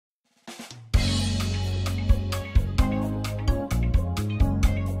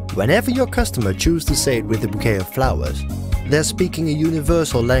Whenever your customer chooses to say it with a bouquet of flowers, they're speaking a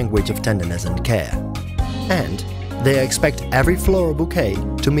universal language of tenderness and care. And they expect every floral bouquet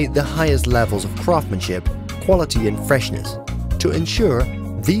to meet the highest levels of craftsmanship, quality and freshness, to ensure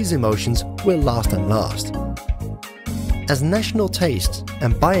these emotions will last and last. As national tastes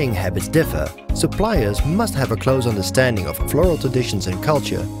and buying habits differ, suppliers must have a close understanding of floral traditions and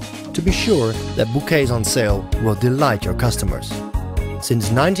culture to be sure that bouquets on sale will delight your customers.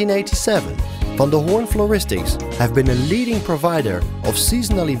 Since 1987, Hoorn Floristics have been a leading provider of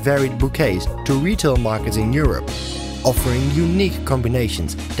seasonally varied bouquets to retail markets in Europe, offering unique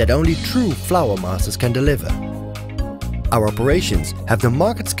combinations that only true flower masters can deliver. Our operations have the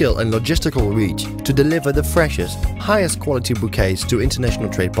market skill and logistical reach to deliver the freshest, highest quality bouquets to international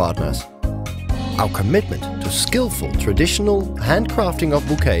trade partners. Our commitment to skillful, traditional handcrafting of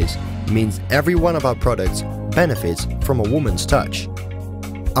bouquets means every one of our products benefits from a woman's touch.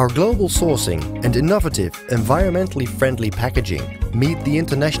 Our global sourcing and innovative, environmentally friendly packaging meet the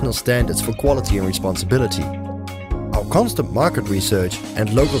international standards for quality and responsibility. Our constant market research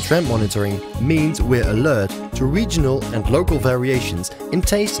and local trend monitoring means we're alert to regional and local variations in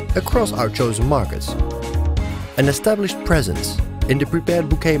taste across our chosen markets. An established presence in the prepared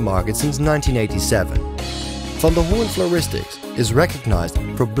bouquet market since 1987, Hoorn Floristics is recognized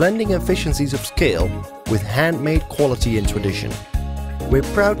for blending efficiencies of scale with handmade quality and tradition. We're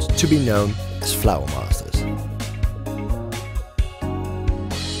proud to be known as Flower Masters.